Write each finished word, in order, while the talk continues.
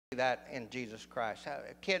that in Jesus Christ.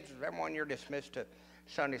 Kids, everyone, you're dismissed to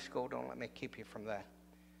Sunday school. Don't let me keep you from that.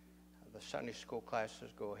 The Sunday school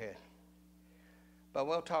classes, go ahead. But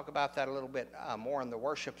we'll talk about that a little bit more in the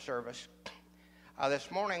worship service.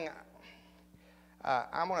 This morning,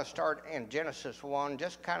 I'm going to start in Genesis 1,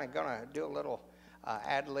 just kind of going to do a little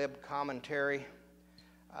ad-lib commentary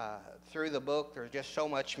through the book. There's just so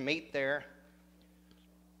much meat there.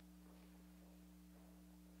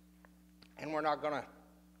 And we're not going to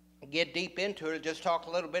get deep into it. Just talk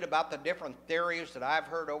a little bit about the different theories that I've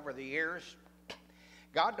heard over the years.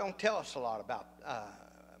 God don't tell us a lot about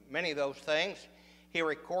many of those things. He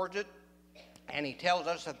records it, and he tells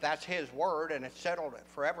us that that's his word, and it's settled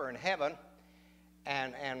forever in heaven,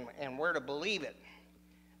 and we're to believe it.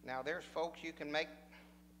 Now, there's folks you can make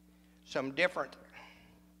some different,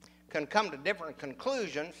 can come to different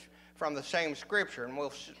conclusions from the same scripture, and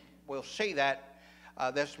we'll see that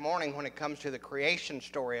this morning when it comes to the creation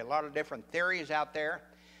story. A lot of different theories out there.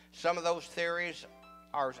 Some of those theories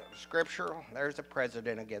are scriptural. There's the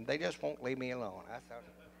president again. They just won't leave me alone.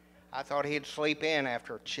 I thought he'd sleep in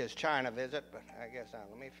after his China visit, but I guess not.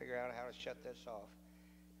 Let me figure out how to shut this off,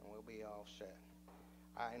 and we'll be all set.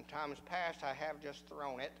 In times past, I have just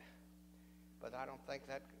thrown it, but I don't think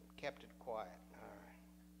that kept it quiet. All right.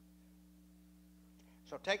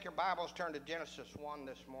 So take your Bibles, turn to Genesis 1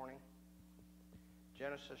 this morning.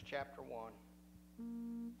 Genesis chapter 1.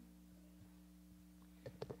 And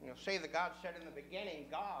you'll see that God said in the beginning,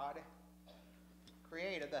 God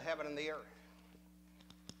created the heaven and the earth.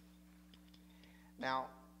 Now,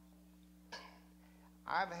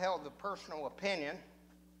 I've held the personal opinion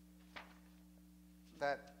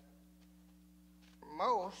that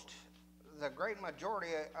the great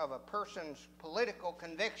majority of a person's political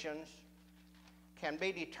convictions can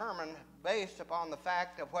be determined based upon the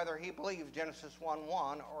fact of whether he believes Genesis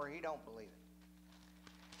 1:1 or he don't believe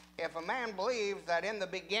it. If a man believes that in the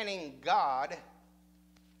beginning God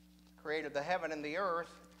created the heaven and the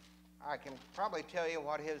earth, I can probably tell you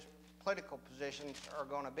what his political positions are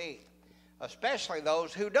going to be, especially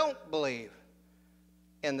those who don't believe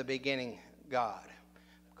in the beginning God,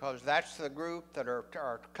 because that's the group that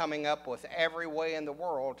are coming up with every way in the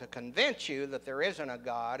world to convince you that there isn't a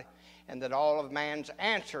God and that all of man's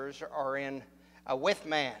answers are in with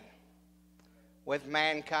man, with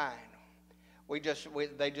mankind.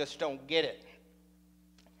 They just don't get it.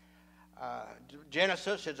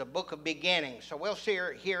 Genesis is a book of beginnings. So we'll see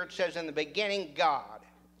here it says, in the beginning, God.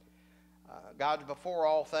 God's before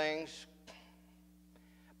all things.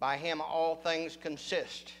 By him all things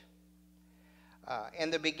consist.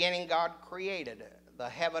 In the beginning, God created the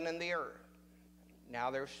heaven and the earth.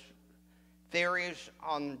 Now there's theories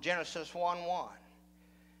on Genesis 1:1.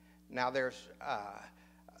 Now there's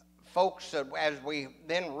folks that as we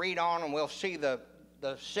then read on and we'll see the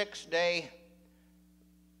 6-day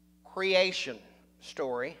creation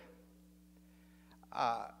story,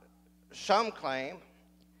 some claim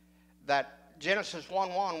that Genesis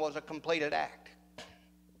 1:1 was a completed act.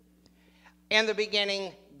 In the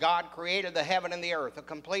beginning, God created the heaven and the earth, a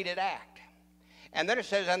completed act. And then it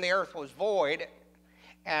says, and the earth was void.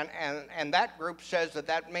 And that group says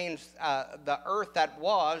that means the earth that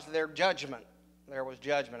was their judgment. There was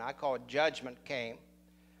judgment. I call it judgment came.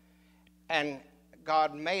 And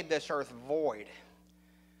God made this earth void.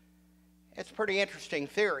 It's a pretty interesting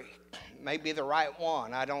theory. Maybe the right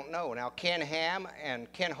one. I don't know. Now, Ken Ham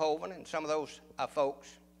and Ken Hovind and some of those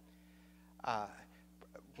folks,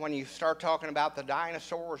 when you start talking about the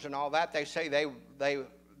dinosaurs and all that, they say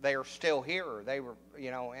they are still here. Or they were,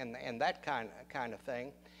 and that kind of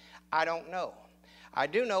thing. I don't know. I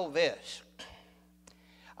do know this.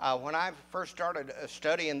 When I first started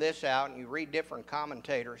studying this out, and you read different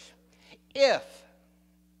commentators, if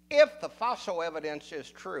the fossil evidence is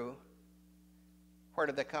true, where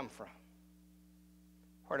did they come from?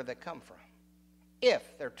 Where did they come from?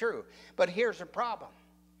 If they're true. But here's the problem.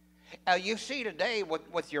 You see today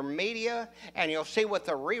with your media, and you'll see with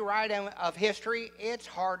the rewriting of history, it's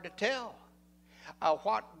hard to tell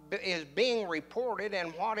what is being reported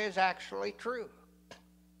and what is actually true.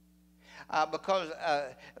 Because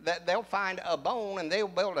they'll find a bone and they'll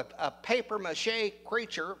build a papier-mâché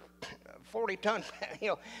creature, 40-ton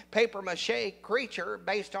papier-mâché creature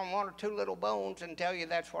based on one or two little bones and tell you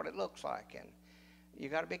that's what it looks like. And you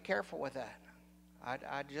got to be careful with that.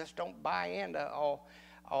 I just don't buy into all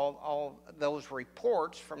those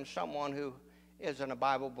reports from someone who isn't a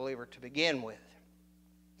Bible believer to begin with.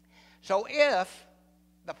 So if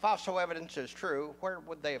the fossil evidence is true, where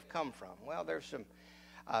would they have come from? Well, there's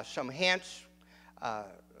some hints.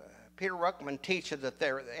 Peter Ruckman teaches that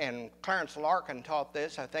there, and Clarence Larkin taught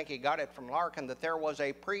this, I think he got it from Larkin, that there was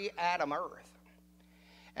a pre-Adam earth.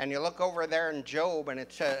 And you look over there in Job, and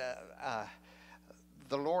it says,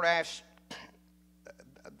 the Lord asked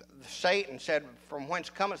Satan, said, from whence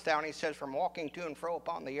comest thou? And he says, from walking to and fro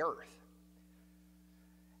upon the earth.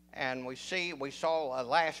 And we saw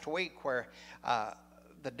last week where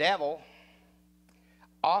the devil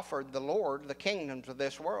offered the Lord the kingdoms of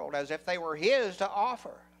this world as if they were his to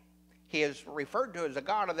offer. He is referred to as the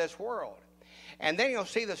God of this world. And then you'll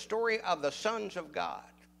see the story of the sons of God.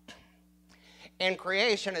 In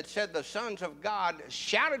creation, it said the sons of God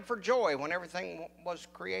shouted for joy when everything was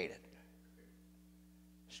created.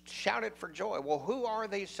 Shouted for joy. Well, who are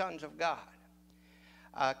these sons of God?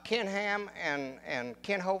 Ken Ham and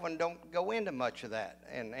Ken Hovind don't go into much of that.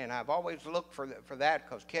 And I've always looked for that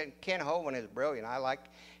because Ken Hovind is brilliant. I like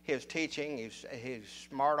his teaching. He's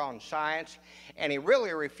smart on science. And he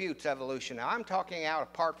really refutes evolution. Now, I'm talking out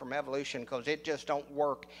apart from evolution because it just don't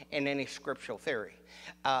work in any scriptural theory.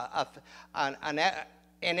 In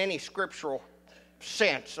any scriptural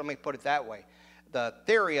sense, let me put it that way. The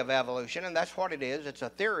theory of evolution, and that's what it is. It's a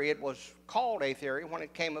theory. It was called a theory when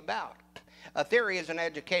it came about. A theory is an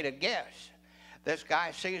educated guess. This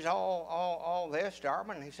guy sees all this,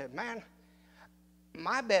 Darwin, and he said, man,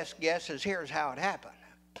 my best guess is here's how it happened.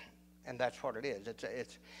 And that's what it is.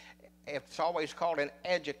 It's always called an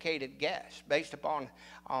educated guess. Based upon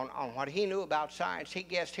what he knew about science, he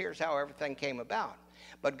guessed here's how everything came about.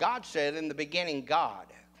 But God said in the beginning, God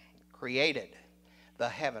created the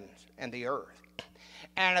heavens and the earth.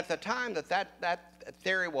 And at the time that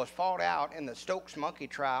theory was fought out in the Stokes monkey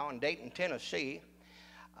trial in Dayton, Tennessee,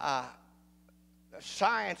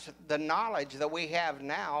 science, the knowledge that we have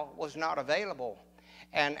now, was not available.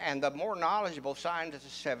 And the more knowledgeable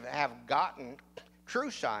scientists have gotten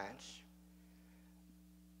true science,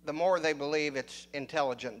 the more they believe it's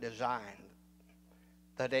intelligent design,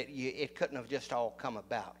 that it couldn't have just all come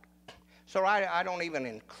about. So I don't even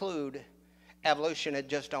include evolution. It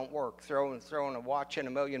just don't work. Throwing a watch in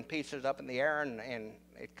a million pieces up in the air and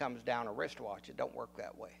it comes down a wristwatch. It don't work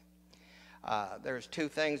that way. There's two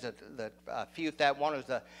things that refute that. One is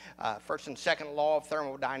the first and second law of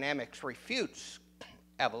thermodynamics refutes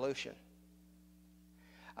evolution.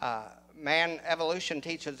 Evolution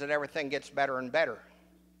teaches that everything gets better and better,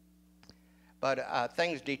 but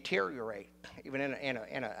things deteriorate. Even in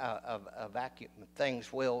a vacuum,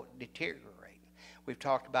 things will deteriorate. We've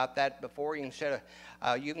talked about that before. You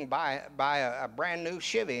can buy a brand new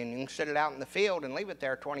Chevy and you can sit it out in the field and leave it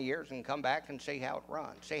there 20 years and come back and see how it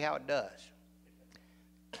runs, see how it does.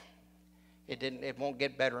 It won't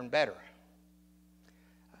get better and better.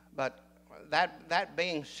 But that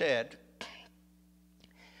being said,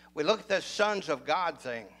 we look at this sons of God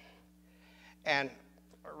thing, and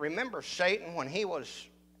remember Satan when he was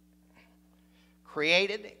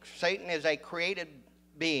created. Satan is a created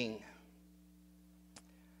being.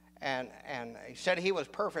 And he said he was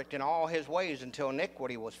perfect in all his ways until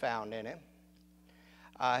iniquity was found in him.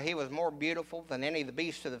 He was more beautiful than any of the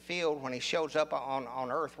beasts of the field when he shows up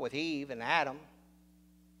on earth with Eve and Adam.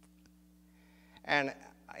 And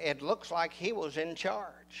it looks like he was in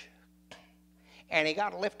charge. And he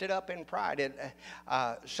got lifted up in pride.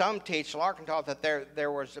 Some teach, Larkin taught, that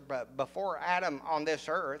there was, before Adam on this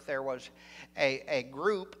earth, there was a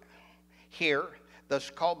group here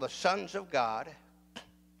that's called the sons of God.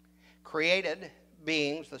 Created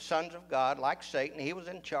beings, the sons of God, like Satan. He was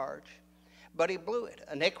in charge, but he blew it.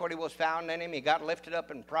 Iniquity was found in him. He got lifted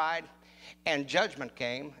up in pride, and judgment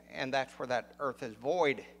came, and that's where that earth is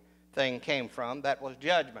void thing came from. That was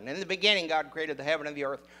judgment. In the beginning, God created the heaven and the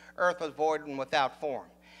earth. Earth was void and without form.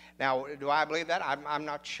 Now, do I believe that? I'm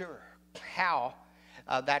not sure how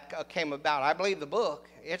that came about. I believe the book.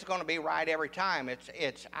 It's going to be right every time.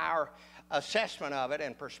 It's our assessment of it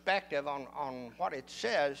and perspective on what it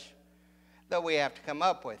says that we have to come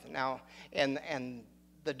up with. Now, and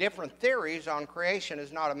the different theories on creation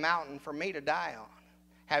is not a mountain for me to die on.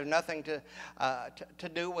 Has nothing to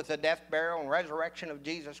do with the death, burial, and resurrection of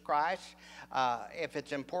Jesus Christ. If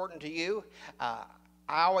it's important to you, I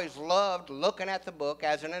always loved looking at the book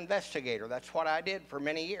as an investigator. That's what I did for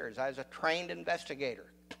many years. I was a trained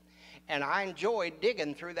investigator. And I enjoyed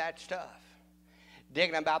digging through that stuff.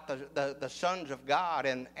 Digging about the sons of God,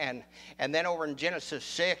 and then over in Genesis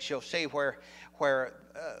 6, you'll see where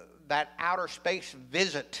that outer space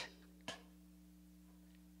visit,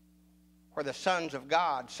 where the sons of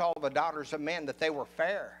God saw the daughters of men, that they were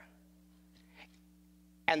fair.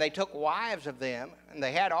 And they took wives of them, and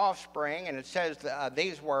they had offspring, and it says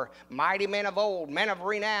these were mighty men of old, men of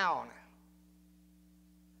renown.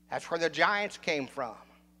 That's where the giants came from.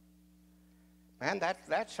 Man,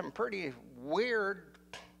 that's some pretty weird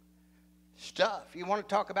stuff. You want to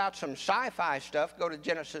talk about some sci-fi stuff, go to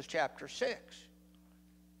Genesis chapter 6.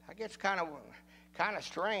 That gets kind of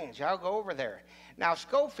strange. I'll go over there. Now,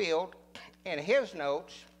 Schofield, in his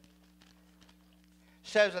notes,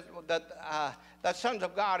 says that the sons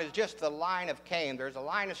of God is just the line of Cain. There's a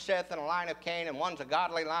line of Seth and a line of Cain, and one's a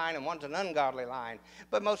godly line and one's an ungodly line.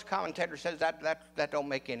 But most commentators says that don't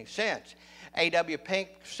make any sense. A.W. Pink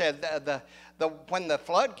said when the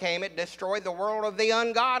flood came, it destroyed the world of the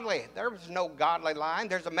ungodly. There was no godly line.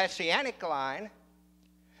 There's a messianic line,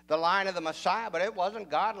 the line of the Messiah, but it wasn't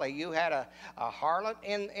godly. You had a harlot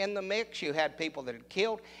in the mix. You had people that had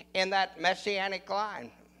killed in that messianic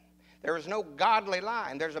line. There was no godly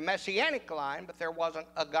line. There's a messianic line, but there wasn't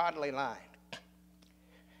a godly line.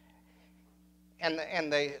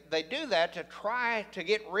 And they do that to try to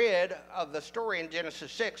get rid of the story in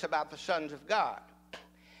Genesis 6 about the sons of God.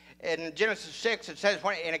 In Genesis 6, it says,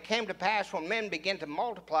 and it came to pass when men began to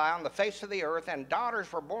multiply on the face of the earth, and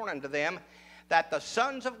daughters were born unto them, that the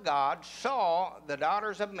sons of God saw the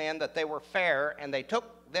daughters of men, that they were fair, and they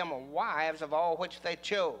took them wives of all which they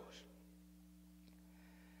chose.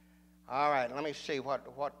 All right, let me see what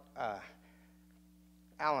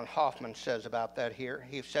Alan Hoffman says about that here.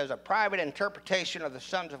 He says, a private interpretation of the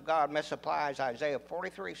sons of God misapplies Isaiah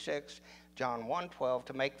 43:6, John 1:12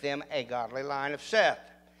 to make them a godly line of Seth.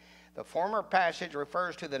 The former passage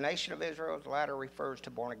refers to the nation of Israel. The latter refers to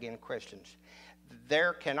born-again Christians.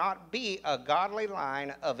 There cannot be a godly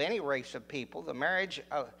line of any race of people. The marriage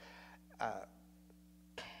of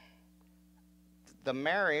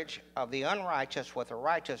the unrighteous with the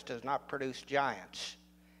righteous does not produce giants.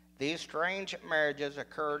 These strange marriages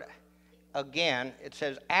occurred again. It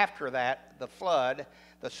says after that, the flood.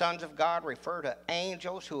 The sons of God refer to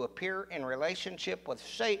angels who appear in relationship with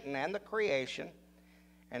Satan and the creation,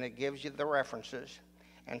 and it gives you the references.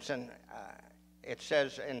 And it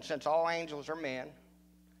says, and since all angels are men,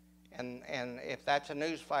 and if that's a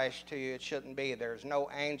newsflash to you, it shouldn't be. There's no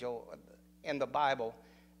angel in the Bible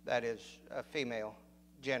that is a female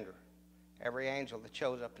gender. Every angel that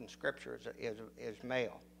shows up in Scripture is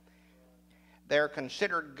male. They're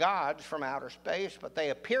considered gods from outer space, but they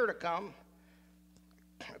appear to come,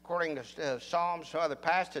 according to Psalms and other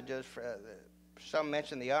passages, some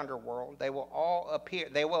mention the underworld. They will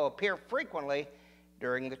appear frequently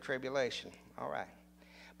during the tribulation. All right.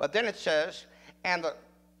 But then it says, and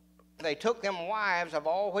they took them wives of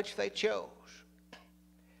all which they chose.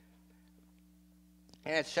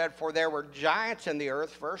 And it said, for there were giants in the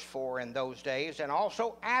earth, verse 4, in those days, and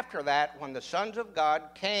also after that, when the sons of God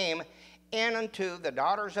came in unto the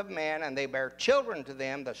daughters of men, and they bare children to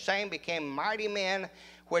them, the same became mighty men,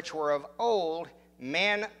 which were of old,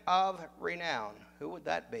 men of renown. Who would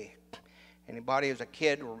that be? Anybody as a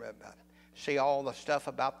kid see all the stuff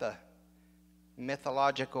about the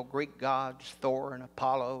mythological Greek gods, Thor and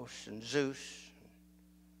Apollos and Zeus?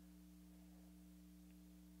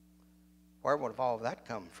 Where would all of that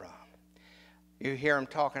come from? You hear them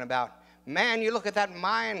talking about, man, you look at that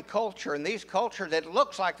Mayan culture and these cultures, it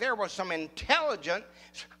looks like there was some intelligent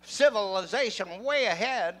civilization way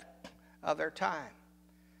ahead of their time.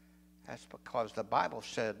 That's because the Bible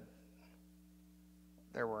said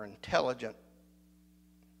there were intelligent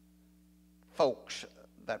folks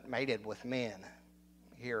that mated with men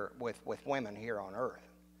here, with women here on earth.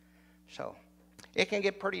 So it can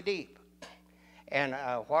get pretty deep. And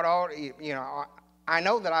I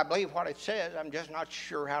know that I believe what it says. I'm just not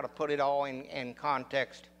sure how to put it all in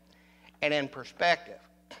context and in perspective.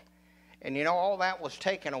 And all that was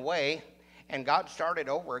taken away, and God started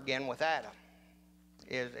over again with Adam,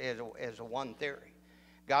 is a one theory.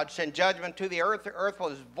 God sent judgment to the earth. The earth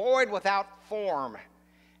was void without form,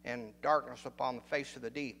 and darkness upon the face of the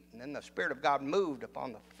deep. And then the Spirit of God moved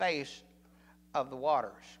upon the face of the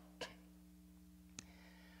waters.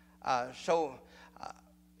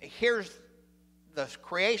 Here's the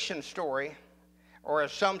creation story, or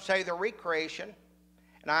as some say, the recreation,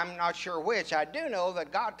 and I'm not sure which. I do know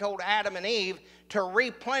that God told Adam and Eve to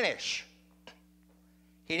replenish.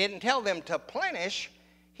 He didn't tell them to plenish.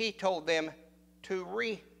 He told them to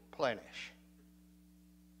replenish.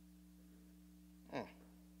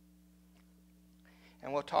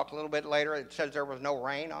 And we'll talk a little bit later. It says there was no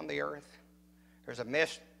rain on the earth. There's a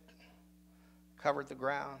mist covered the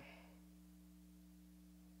ground.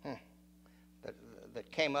 That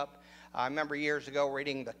came up. I remember years ago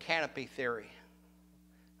reading the canopy theory.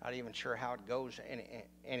 Not even sure how it goes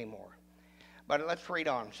anymore. But let's read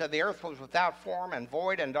on. It said, the earth was without form and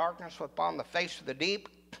void, and darkness was upon the face of the deep.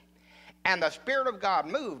 And the Spirit of God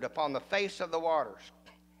moved upon the face of the waters.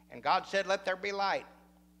 And God said, let there be light.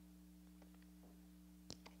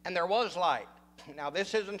 and there was light. Now,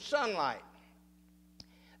 this isn't sunlight.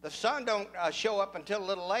 The sun don't show up until a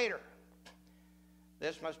little later.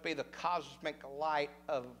 This must be the cosmic light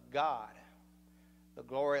of God. The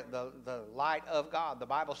glory, the light of God. The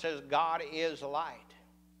Bible says God is light.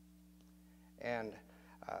 And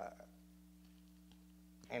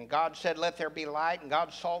God said, let there be light. And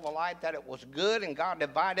God saw the light that it was good. And God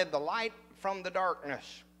divided the light from the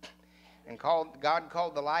darkness. And God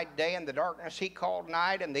called the light day, and the darkness he called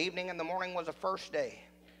night. And the evening and the morning was the first day.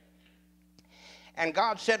 And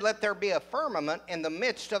God said, let there be a firmament in the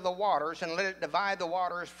midst of the waters, and let it divide the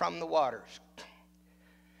waters from the waters.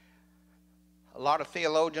 A lot of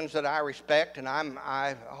theologians that I respect, and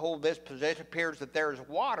I hold this position, appears that there's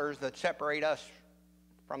waters that separate us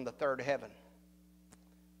from the third heaven,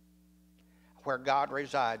 where God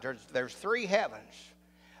resides. There's three heavens.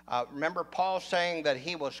 Remember Paul saying that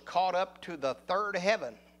he was caught up to the third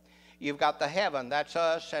heaven. You've got the heaven, that's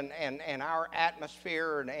us and our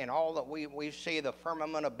atmosphere and all that we see, the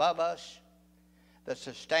firmament above us that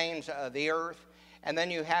sustains the earth. And then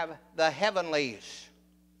you have the heavenlies,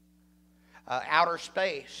 outer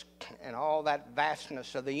space, and all that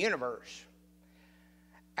vastness of the universe.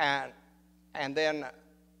 And then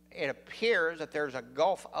it appears that there's a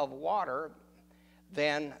gulf of water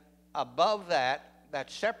then above that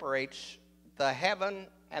separates the heaven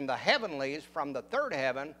and the heavenlies from the third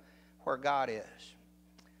heaven, where God is.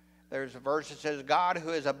 There's a verse that says, God who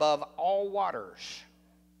is above all waters.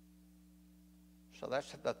 So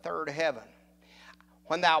that's the third heaven.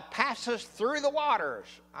 When thou passest through the waters,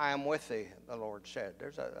 I am with thee, the Lord said.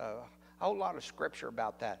 There's a whole lot of scripture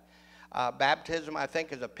about that. Baptism, I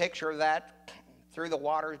think, is a picture of that. Through the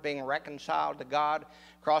waters, being reconciled to God.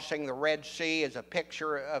 Crossing the Red Sea is a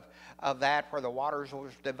picture of that, where the waters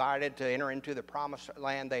was divided to enter into the promised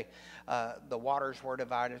land. The waters were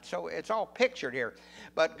divided. So it's all pictured here.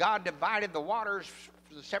 But God divided the waters,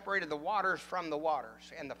 separated the waters from the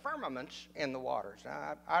waters, and the firmaments in the waters.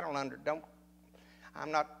 Now,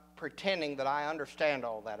 I'm not pretending that I understand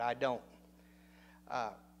all that. I don't.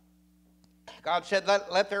 God said,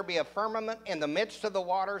 let there be a firmament in the midst of the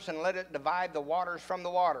waters, and let it divide the waters from the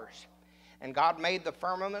waters. And God made the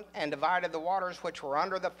firmament and divided the waters which were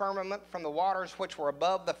under the firmament from the waters which were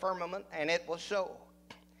above the firmament, and it was so.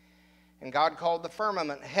 And God called the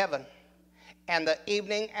firmament heaven, and the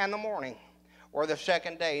evening and the morning were the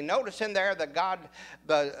second day. Notice in there that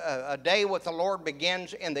a day with the Lord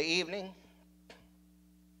begins in the evening.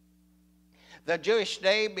 The Jewish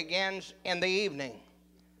day begins in the evening,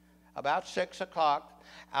 about 6 o'clock,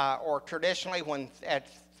 or traditionally when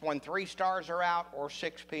 3 stars are out, or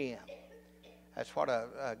 6 p.m. That's what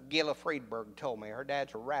Gila Friedberg told me. Her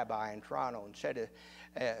dad's a rabbi in Toronto, and said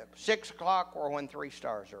 6 o'clock or when 3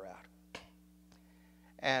 stars are out.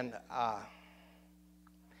 And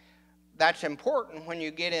that's important when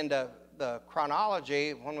you get into the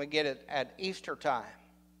chronology, when we get it at Easter time.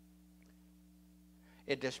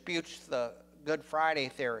 It disputes the Good Friday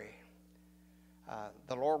theory.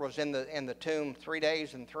 The Lord was in the tomb 3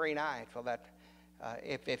 days and 3 nights. Well, that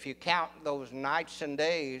if you count those nights and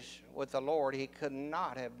days with the Lord, he could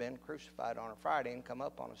not have been crucified on a Friday and come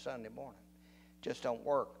up on a Sunday morning. Just don't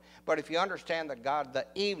work. But if you understand that God, the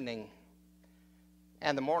evening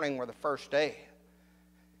and the morning were the first day,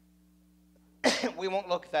 we won't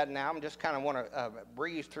look at that now. I'm just kind of want to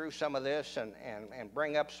breeze through some of this and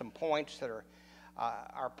bring up some points that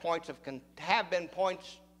are points have been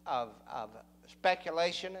points of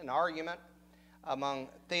speculation and argument among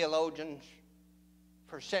theologians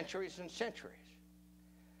for centuries and centuries.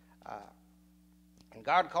 And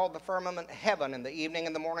God called the firmament heaven, and the evening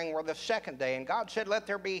and the morning were the second day. And God said, let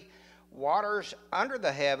there be waters under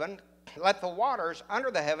the heaven. Let the waters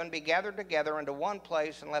under the heaven be gathered together into one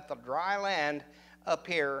place, and let the dry land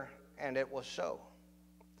appear. And it was so.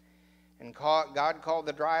 And God called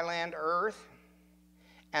the dry land earth,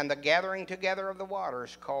 and the gathering together of the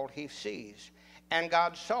waters called he seas. And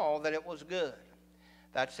God saw that it was good.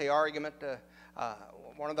 That's the argument,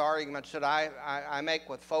 one of the arguments that I make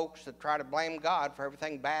with folks that try to blame God for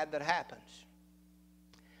everything bad that happens.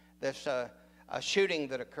 This a shooting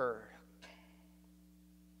that occurred.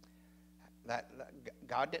 That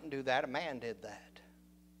God didn't do that, a man did that.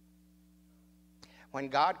 When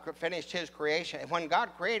God finished his creation, when God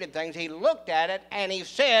created things, he looked at it and he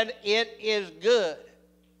said, it is good.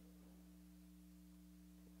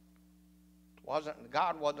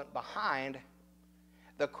 God wasn't behind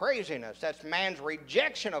the craziness. That's man's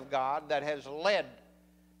rejection of God that has led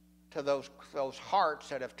to those hearts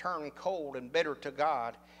that have turned cold and bitter to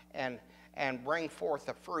God and bring forth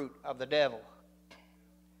the fruit of the devil.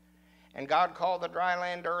 And God called the dry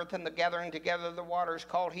land earth, and the gathering together of the waters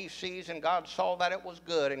called he seas. And God saw that it was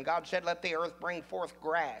good. And God said, let the earth bring forth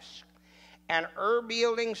grass, and herb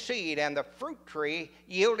yielding seed, and the fruit tree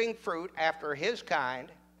yielding fruit after his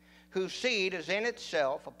kind, whose seed is in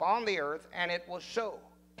itself upon the earth. And it was so.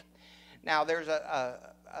 Now there's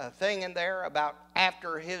a thing in there about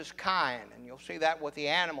after his kind, and you'll see that with the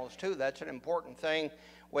animals too. That's an important thing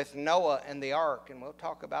with Noah and the ark, and we'll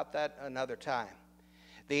talk about that another time.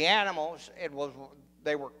 The animals,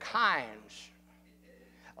 they were kinds.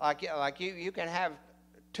 Like you can have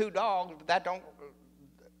 2 dogs, but that don't.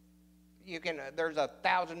 There's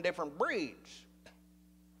 1,000 different breeds.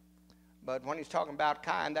 But when he's talking about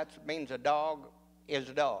kind, that means a dog is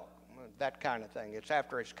a dog. That kind of thing. It's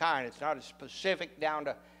after its kind. It's not as specific down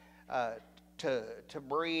to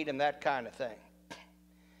breed and that kind of thing.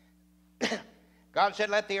 God said,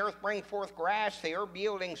 let the earth bring forth grass, the herb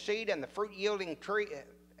yielding seed, and the fruit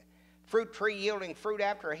tree yielding fruit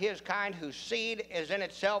after his kind, whose seed is in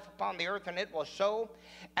itself upon the earth. And it was so.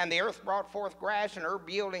 And the earth brought forth grass and herb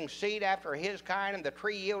yielding seed after his kind, and the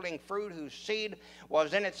tree yielding fruit, whose seed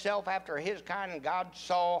was in itself after his kind. And God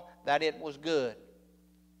saw that it was good.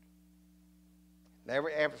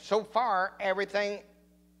 So far, everything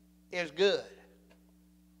is good.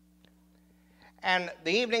 And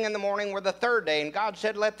the evening and the morning were the third day. And God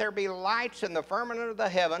said, let there be lights in the firmament of the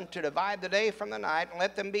heaven to divide the day from the night, and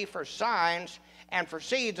let them be for signs and for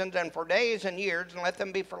seasons and for days and years, and let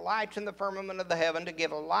them be for lights in the firmament of the heaven to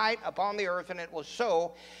give a light upon the earth. And it was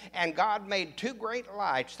so. And God made 2 great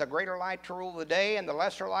lights, the greater light to rule the day and the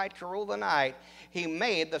lesser light to rule the night. He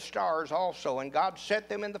made the stars also, and God set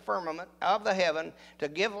them in the firmament of the heaven to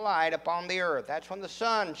give light upon the earth. That's when the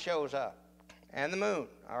sun shows up, and the moon,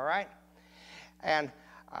 all right? And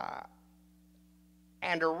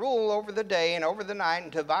to rule over the day and over the night,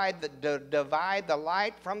 and divide the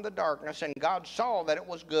light from the darkness. And God saw that it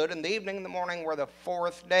was good. And the evening and the morning were the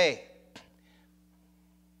 4th day.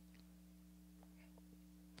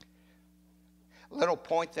 Little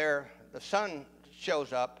point there, the sun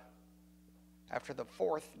shows up after the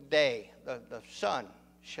 4th day. The sun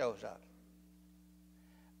shows up.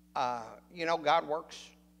 God works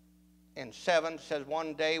in 7. Says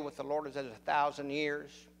 1 day with the Lord is as 1,000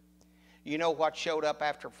 years. You know what showed up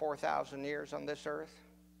after 4,000 years on this earth?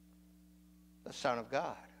 The Son of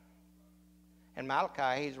God. In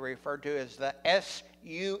Malachi, he's referred to as the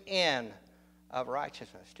S-U-N of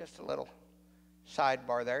righteousness. Just a little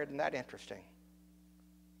sidebar there. Isn't that interesting?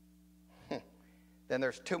 Then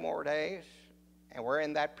there's 2 more days, and we're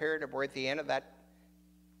in that period. We're at the end of that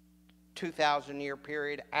 2,000-year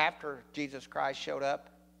period after Jesus Christ showed up.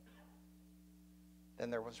 Then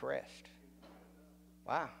there was rest.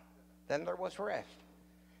 Wow. Then there was rest.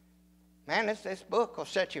 Man, this book will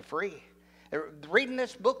set you free. Reading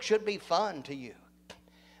this book should be fun to you.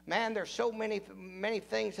 Man, there's so many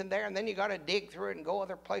things in there, and then you got to dig through it and go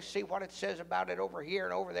other places, see what it says about it over here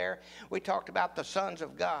and over there. We talked about the sons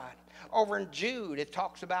of God. Over in Jude, it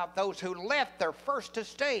talks about those who left their first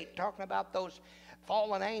estate, talking about those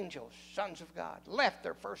fallen angels, sons of God, left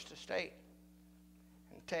their first estate.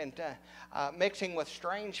 And mixing with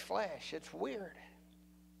strange flesh. It's weird.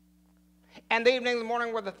 And the evening and the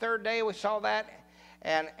morning were the 3rd day. We saw that.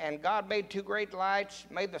 And God made 2 great lights,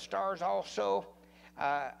 made the stars also.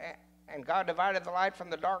 And God divided the light from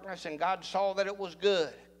the darkness, and God saw that it was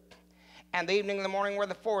good. And the evening and the morning were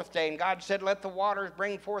the 4th day. And God said, let the waters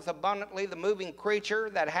bring forth abundantly the moving creature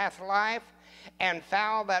that hath life, and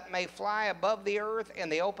fowl that may fly above the earth in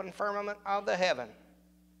the open firmament of the heaven.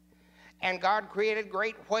 And God created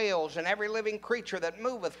great whales and every living creature that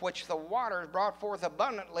moveth, which the waters brought forth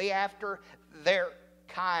abundantly after their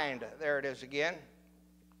kind. There it is again.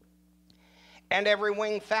 And every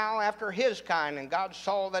winged fowl after his kind. And God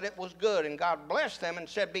saw that it was good. And God blessed them and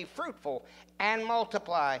said, be fruitful and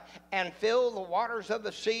multiply, and fill the waters of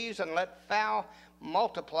the seas, and let fowl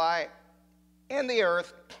multiply in the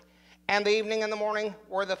earth. And the evening and the morning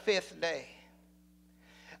were the 5th day.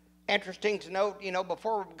 Interesting to note,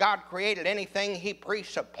 before God created anything, he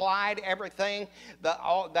pre-supplied everything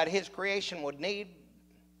that his creation would need.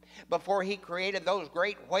 Before he created those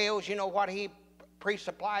great whales, you know what he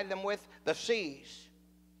pre-supplied them with? The seas.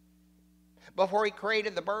 Before he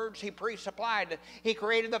created the birds, he pre-supplied it. He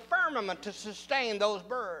created the firmament to sustain those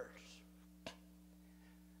birds.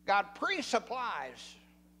 God pre-supplies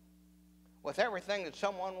with everything that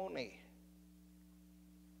someone will need.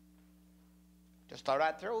 Just thought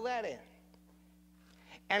I'd throw that in.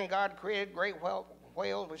 And God created great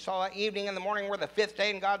whales. We saw evening and the morning were the fifth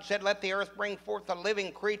day, and God said, let the earth bring forth a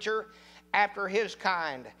living creature after his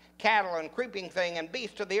kind, cattle and creeping thing and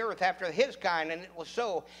beasts of the earth after his kind. And it was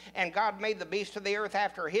so. And God made the beasts of the earth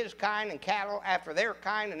after his kind, and cattle after their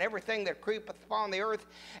kind, and everything that creepeth upon the earth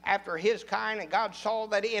after his kind. And God saw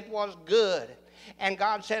that it was good. And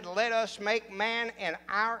God said, let us make man in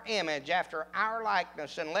our image, after our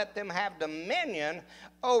likeness, and let them have dominion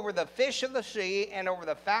over the fish of the sea, and over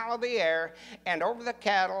the fowl of the air, and over the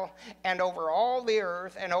cattle, and over all the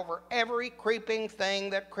earth, and over every creeping thing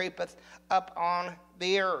that creepeth up on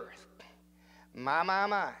the earth. My, my,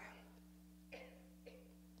 my.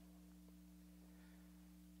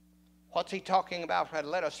 What's he talking about?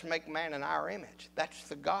 Let us make man in our image. That's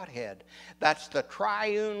the Godhead. That's the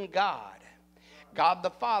triune God. God the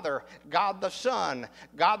Father, God the Son,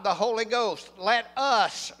 God the Holy Ghost. Let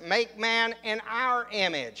us make man in our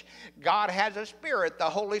image. God has a spirit, the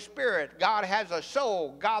Holy Spirit. God has a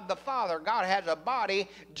soul, God the Father. God has a body,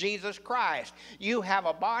 Jesus Christ. You have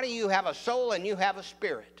a body, you have a soul, and you have a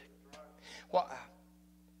spirit. Well,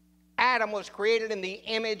 Adam was created in the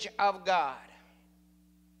image of God.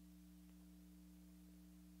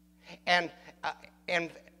 And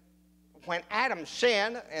when Adam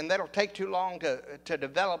sinned, and that'll take too long to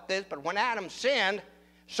develop this, but when Adam sinned,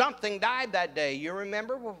 something died that day. You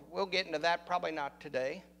remember? We'll get into that, probably not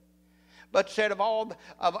today. But said, of all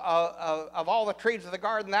the trees of the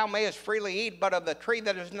garden thou mayest freely eat, but of the tree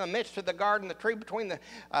that is in the midst of the garden, the tree between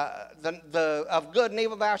of good and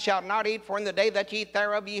evil thou shalt not eat, for in the day that ye eat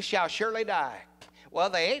thereof ye shall surely die.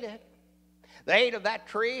 Well, they ate it. They ate of that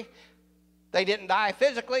tree. They didn't die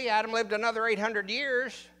physically. Adam lived another 800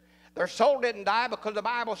 years. Their soul didn't die, because the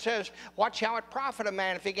Bible says, what shall it profit a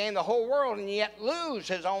man if he gain the whole world and yet lose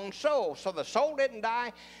his own soul? So the soul didn't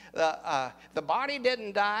die. The body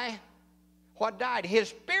didn't die. What died? His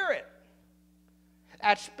spirit.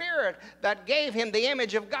 That spirit that gave him the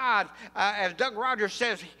image of God. As Doug Rogers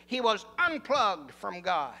says, he was unplugged from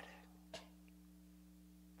God.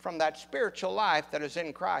 From that spiritual life that is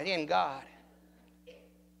in Christ, in God.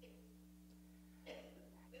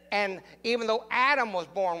 And even though Adam was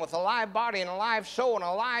born with a live body and a live soul and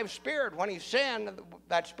a live spirit, when he sinned,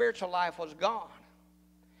 that spiritual life was gone.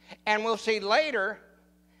 And we'll see later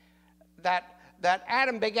that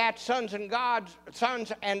Adam begat sons and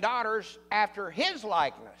daughters after his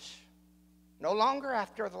likeness, no longer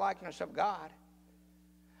after the likeness of God.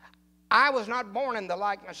 I was not born in the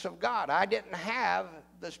likeness of God. I didn't have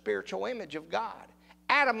the spiritual image of God.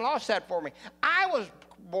 Adam lost that for me. I was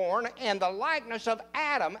born in the likeness of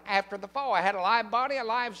Adam after the fall. I had a live body, a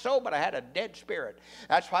live soul, but I had a dead spirit.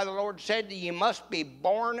 That's why the Lord said, ye must be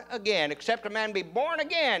born again. Except a man be born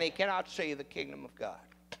again, he cannot see the kingdom of God.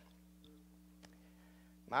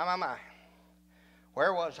 My.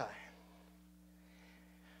 Where was I?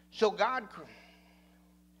 So God,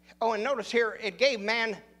 oh, and notice here, it gave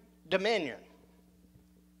man dominion.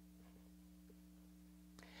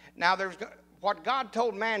 Now, there's what God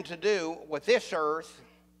told man to do with this earth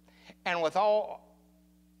and with all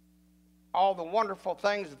the wonderful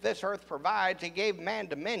things that this earth provides. He gave man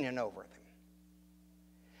dominion over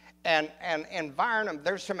them. And environment,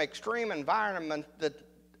 there's some extreme environmentalists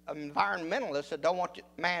that don't want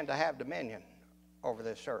man to have dominion over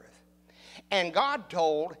this earth. And God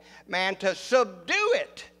told man to subdue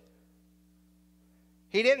it.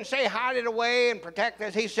 He didn't say hide it away and protect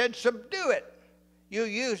this. He said subdue it. You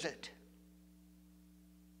use it.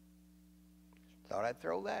 Thought I'd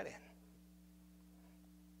throw that in.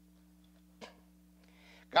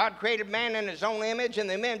 God created man in his own image. In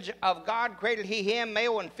the image of God created he him.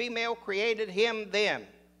 Male and female created him them.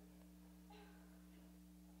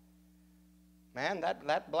 Man,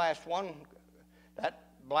 that blasts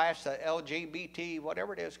the LGBT,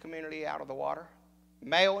 whatever it is, community out of the water.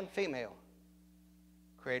 Male and female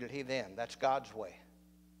created he them. That's God's way.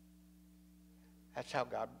 That's how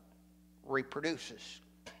God reproduces.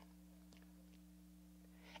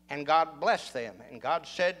 And God blessed them. And God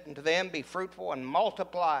said unto them, be fruitful and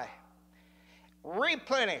multiply.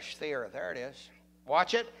 Replenish the earth. There it is.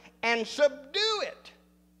 Watch it. And subdue it.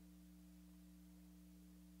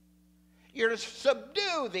 You're to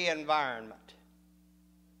subdue the environment.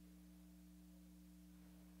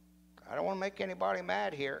 I don't want to make anybody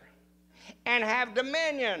mad here. And have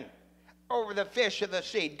dominion over the fish of the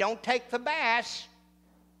sea. Don't take the bass.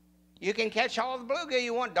 You can catch all the bluegill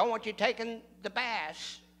you want. Don't want you taking the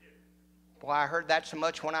bass. Boy, I heard that so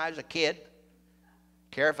much when I was a kid.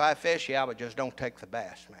 Care if I fish? Yeah, but just don't take the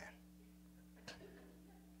bass, man.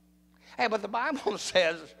 Hey, but the Bible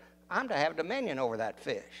says I'm to have dominion over that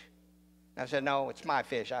fish. I said, no, it's my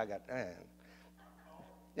fish. I got.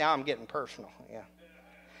 Now I'm getting personal. Yeah.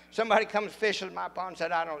 Somebody comes fishing in my pond,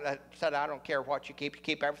 said, I don't care what you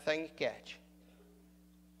keep everything you catch.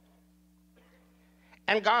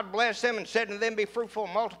 And God blessed them and said to them, be fruitful,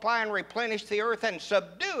 multiply, and replenish the earth, and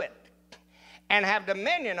subdue it, and have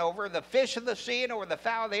dominion over the fish of the sea, and over the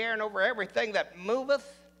fowl of the air, and over everything that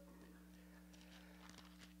moveth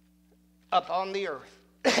upon the earth.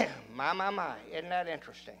 My. Isn't that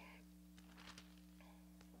interesting?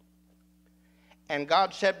 And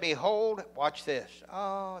God said, behold, watch this.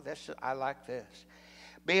 Oh, I like this.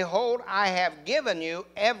 Behold, I have given you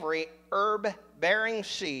every herb-bearing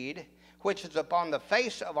seed, which is upon the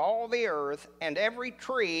face of all the earth, and every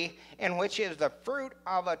tree in which is the fruit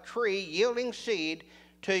of a tree yielding seed,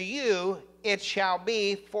 to you it shall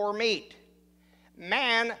be for meat.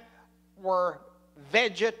 Man were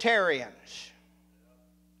vegetarians.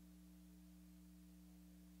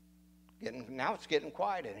 Now it's getting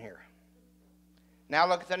quiet in here. Now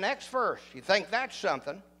look at the next verse. You think that's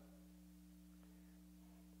something?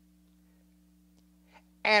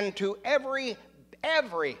 And to every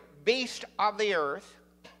beast of the earth,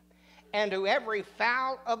 and to every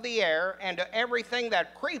fowl of the air, and to everything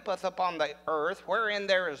that creepeth upon the earth, wherein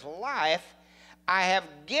there is life, I have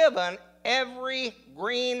given every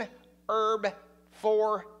green herb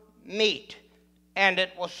for meat. And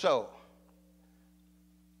it was so.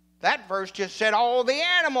 That verse just said all the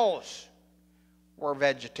animals were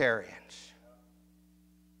vegetarians.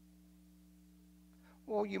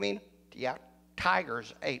 Well, you mean, yeah,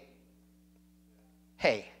 tigers ate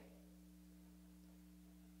hay.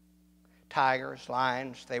 Tigers,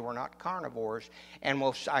 lions, they were not carnivores. And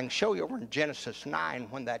I can show you over in Genesis 9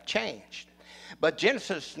 when that changed. But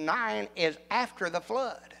Genesis 9 is after the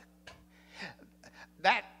flood.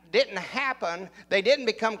 That didn't happen. They didn't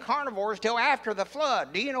become carnivores till after the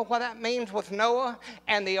flood. Do you know what that means with Noah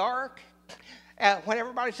and the ark? When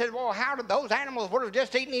everybody said, well, how did those animals would have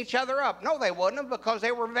just eaten each other up? No, they wouldn't have, because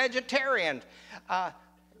they were vegetarians.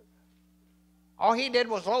 All he did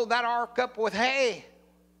was load that ark up with hay.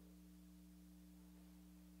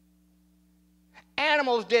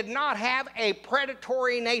 Animals did not have a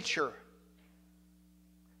predatory nature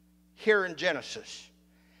here in Genesis.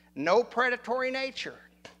 No predatory nature.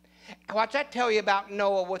 What's that tell you about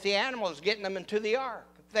Noah with the animals getting them into the ark?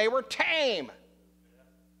 They were tame.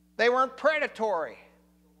 They weren't predatory.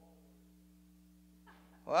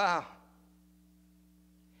 Wow.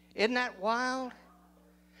 Isn't that wild?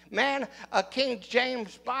 Man, a King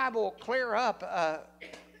James Bible will clear up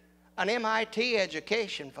an MIT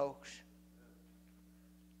education, folks.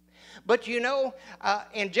 But you know,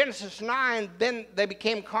 in Genesis 9, then they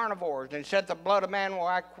became carnivores. And it said the blood of man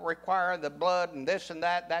will require the blood and this and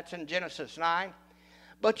that. That's in Genesis 9.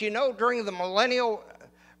 But you know, during the millennial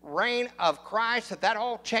reign of Christ, that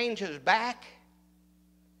all changes back.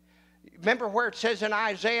 Remember where it says in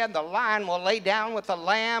Isaiah, the lion will lay down with the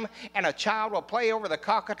lamb, and a child will play over the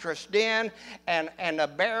cockatrice den, and a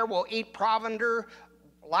bear will eat provender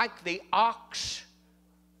like the ox.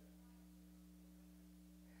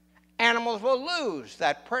 Animals will lose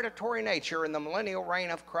that predatory nature in the millennial reign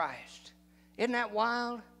of Christ. Isn't that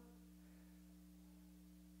wild?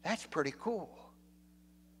 That's pretty cool.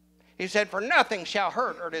 He said, for nothing shall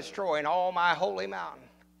hurt or destroy in all my holy mountain.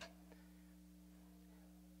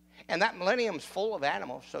 And that millennium's full of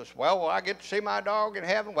animals. So, well, I get to see my dog in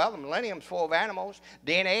heaven. Well, the millennium's full of animals.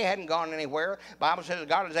 DNA hadn't gone anywhere. The Bible says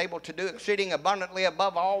God is able to do exceeding abundantly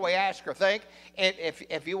above all we ask or think.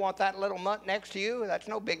 If you want that little mutt next to you, that's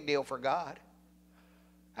no big deal for God.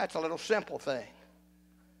 That's a little simple thing.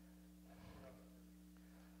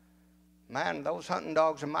 Man, those hunting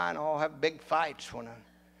dogs of mine all have big fights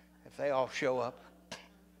if they all show up.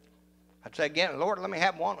 I'd say again, Lord, let me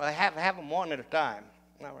have one. Have them one at a time.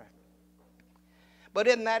 All right. But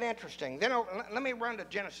isn't that interesting? Then let me run to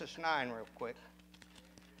Genesis 9 real quick.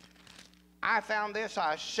 I found this.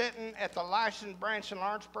 I was sitting at the license branch in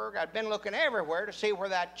Lawrenceburg. I'd been looking everywhere to see where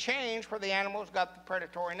that changed, where the animals got the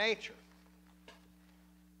predatory nature.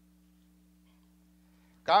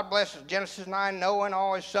 God blesses Genesis 9, Noah and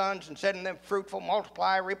all his sons, and said to them, fruitful,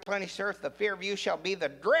 multiply, replenish the earth. The fear of you shall be the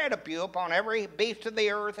dread of you upon every beast of the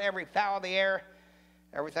earth, every fowl of the air,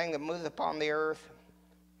 everything that moveth upon the earth.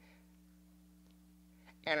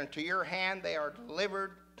 And into your hand they are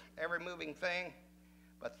delivered, every moving thing.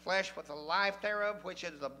 But flesh with the life thereof, which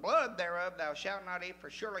is the blood thereof, thou shalt not eat.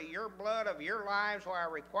 For surely your blood of your lives will I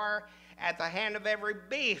require. At the hand of every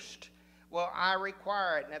beast will I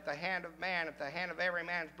require it. And at the hand of man, at the hand of every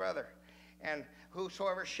man's brother. And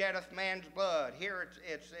whosoever sheddeth man's blood. Here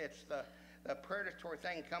it's the predatory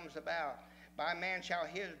thing comes about. By man shall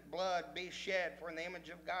his blood be shed, for in the image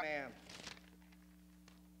of God man.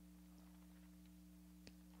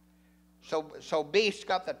 So beasts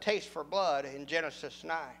got the taste for blood in Genesis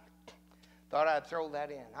 9. Thought I'd throw that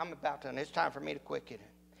in. I'm about done. It's time for me to quit it.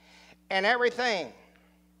 And everything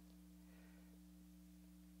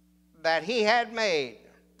that he had made,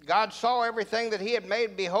 God saw everything that he had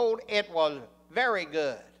made. Behold, it was very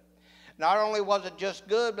good. Not only was it just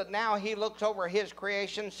good, but now he looks over his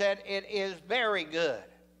creation, said, it is very good.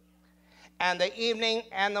 And the evening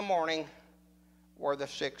and the morning were the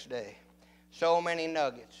sixth day. So many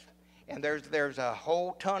nuggets. And there's a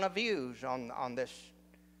whole ton of views on this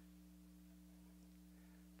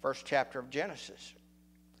first chapter of Genesis.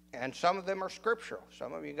 And some of them are scriptural.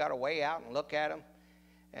 Some of you got to weigh out and look at them.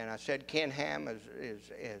 And I said Ken Ham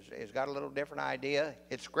has got a little different idea.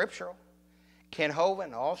 It's scriptural. Ken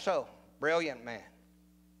Hovind also, brilliant man.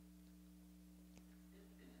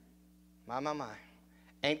 My.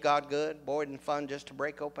 Ain't God good? Boy, and fun just to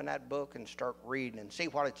break open that book and start reading and see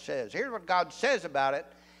what it says. Here's what God says about it.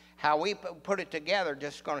 How we put it together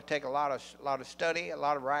just going to take a lot of study, a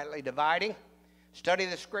lot of rightly dividing. Study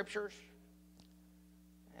the scriptures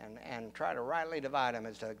and try to rightly divide them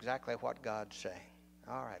as to exactly what God's saying.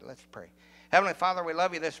 All right, let's pray. Heavenly Father, we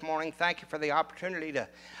love you this morning. Thank you for the opportunity to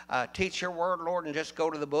teach your word, Lord, and just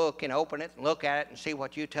go to the book and open it and look at it and see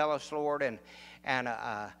what you tell us, Lord, and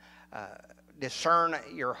discern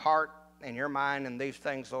your heart and your mind in these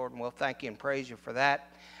things, Lord, and we'll thank you and praise you for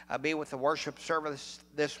that. Be with the worship service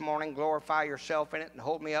this morning. Glorify yourself in it and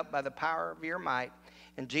hold me up by the power of your might.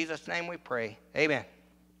 In Jesus' name we pray. Amen.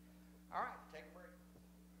 All right.